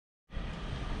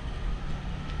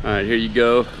All right, here you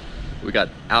go. We got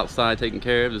outside taken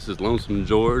care of. This is Lonesome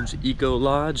George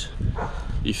Ecolodge.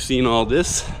 You've seen all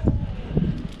this,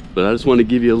 but I just want to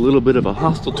give you a little bit of a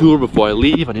hostel tour before I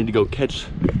leave. I need to go catch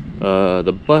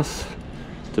the bus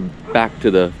back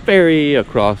to the ferry,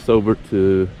 across over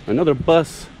to another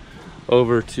bus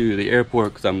over to the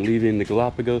airport because I'm leaving the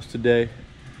Galapagos today.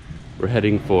 We're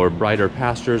heading for brighter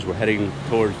pastures. We're heading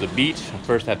towards the beach.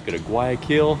 First I have to go to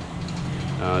Guayaquil,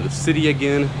 the city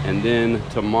again, and then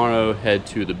tomorrow head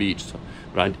to the beach.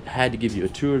 But I had to give you a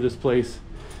tour of this place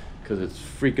because it's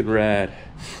freaking rad.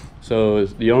 So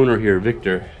the owner here,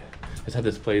 Victor, has had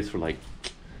this place for like,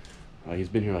 he's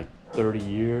been here like 30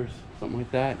 years, something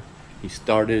like that. He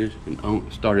started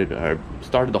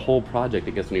the whole project, I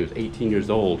guess, when he was 18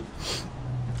 years old.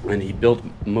 And he built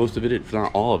most of it, if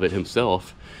not all of it,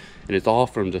 himself. And it's all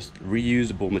from just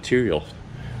reusable material.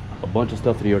 A bunch of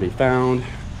stuff that he already found,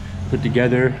 put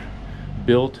together,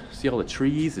 built. See all the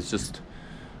trees? It's just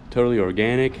totally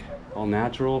organic, all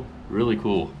natural, really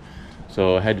cool.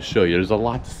 So I had to show you. There's a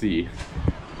lot to see.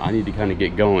 I need to kind of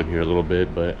get going here a little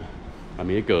bit, but I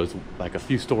mean, it goes like a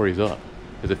few stories up.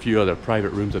 There's a few other private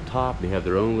rooms up top. They have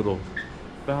their own little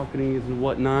balconies and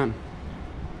whatnot.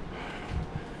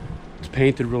 It's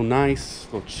painted real nice,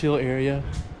 little chill area.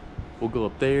 We'll go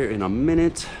up there in a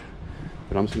minute,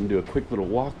 but I'm just gonna do a quick little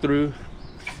walkthrough.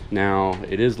 Now,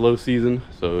 it is low season,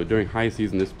 so during high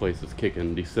season, this place is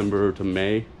kicking. December to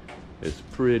May is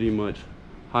pretty much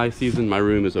high season. My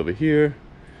room is over here.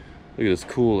 Look at this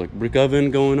cool like brick oven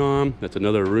going on. That's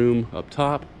another room up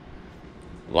top.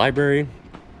 Library.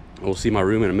 We'll see my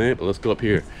room in a minute, but let's go up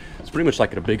here. It's pretty much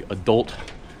like a big adult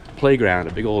playground,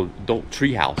 a big old adult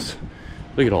tree house.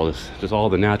 Look at all this, just all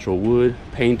the natural wood,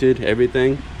 painted,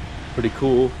 everything. Pretty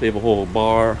cool. They have a whole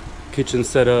bar, kitchen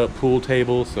set up, pool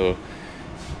table. So look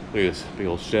at this big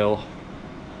old shell,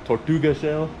 tortuga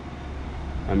shell.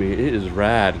 I mean, it is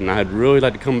rad, and I'd really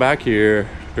like to come back here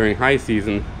during high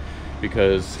season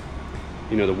because,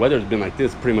 you know, the weather's been like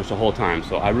this pretty much the whole time.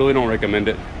 So I really don't recommend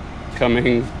it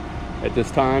coming at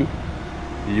this time.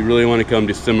 You really want to come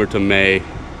December to May.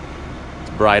 It's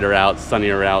brighter out,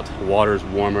 sunnier out, the water's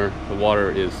warmer. The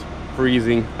water is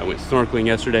freezing. I went snorkeling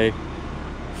yesterday,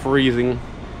 freezing.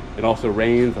 It also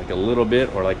rains like a little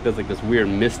bit, or like does like this weird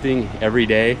misting every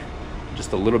day,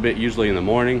 just a little bit, usually in the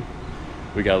morning.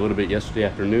 We got a little bit yesterday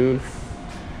afternoon.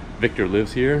 Victor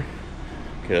lives here.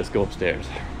 Okay, let's go upstairs.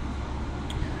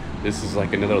 This is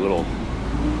like another little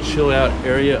chill out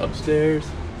area upstairs.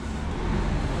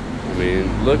 I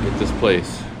mean, look at this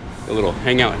place. A little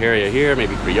hangout area here,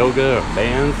 maybe for yoga or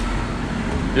bands.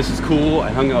 This is cool. I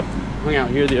hung out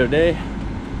here the other day,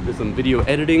 did some video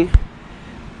editing.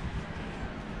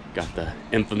 Got the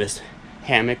infamous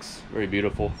hammocks, very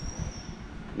beautiful.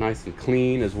 Nice and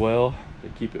clean as well. They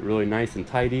keep it really nice and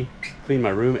tidy. Clean my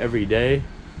room every day.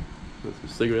 Got some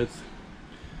cigarettes.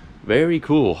 Very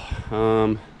cool.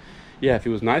 Yeah, if it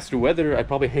was nicer weather, I'd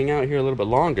probably hang out here a little bit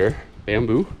longer.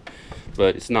 Bamboo.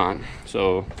 But it's not,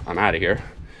 so I'm out of here.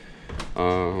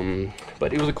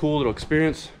 But it was a cool little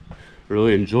experience.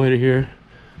 Really enjoyed it here.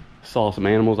 Saw some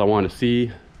animals I wanted to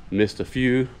see. Missed a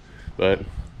few, but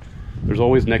there's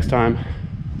always next time.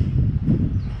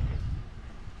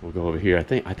 We'll go over here. I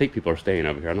think people are staying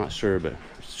over here. I'm not sure, but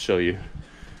I'll just show you.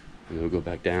 And then we'll go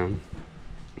back down.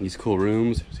 These cool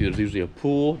rooms. See, there's usually a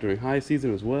pool during high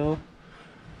season as well.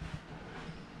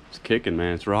 It's kicking,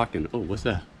 man. It's rocking. Oh, what's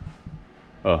that?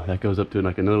 Oh, that goes up to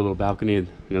like another little balcony,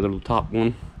 another little top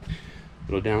one.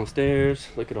 Little downstairs.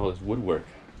 Look at all this woodwork.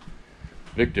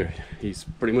 Victor, he's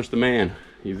pretty much the man.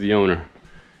 He's the owner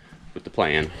with the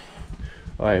plan.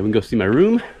 All right, we can go see my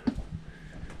room.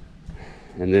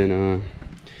 And then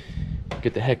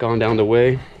get the heck on down the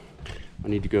way. I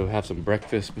need to go have some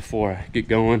breakfast before I get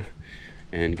going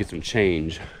and get some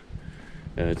change.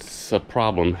 It's a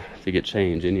problem to get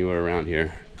change anywhere around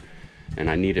here. And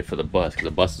I need it for the bus because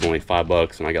the bus is only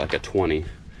 $5 and I got like a 20.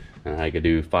 And I could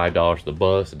do $5 for the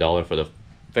bus, $1 for the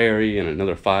ferry, and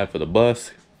another $5 for the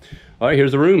bus. All right,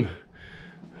 here's the room.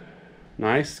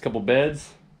 Nice, couple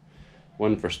beds.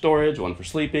 One for storage, one for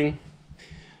sleeping.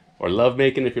 Or love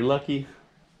making if you're lucky.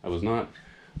 I was not.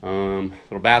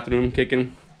 Little bathroom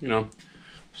kicking, you know.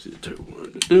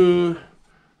 I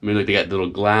mean, like they got little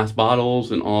glass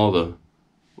bottles and all the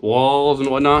walls and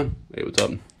whatnot. Hey, what's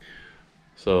up?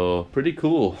 So pretty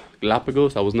cool.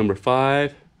 Galapagos, I was number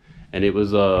 5, and it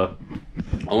was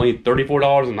only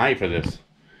 $34 a night for this,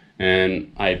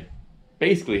 and I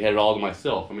basically had it all to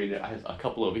myself. I mean, I had a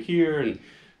couple over here, and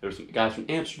there were some guys from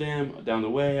Amsterdam down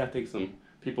the way. I think some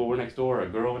people were next door, a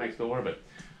girl next door, but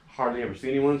hardly ever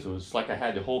see anyone. So it's like I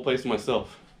had the whole place to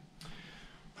myself.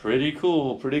 Pretty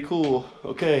cool, pretty cool.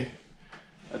 Okay,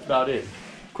 That's about it.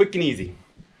 Quick and easy,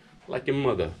 like your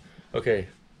mother. Okay,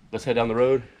 let's head down the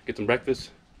road, get some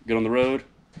breakfast, get on the road.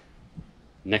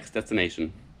 Next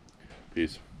destination.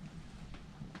 Peace.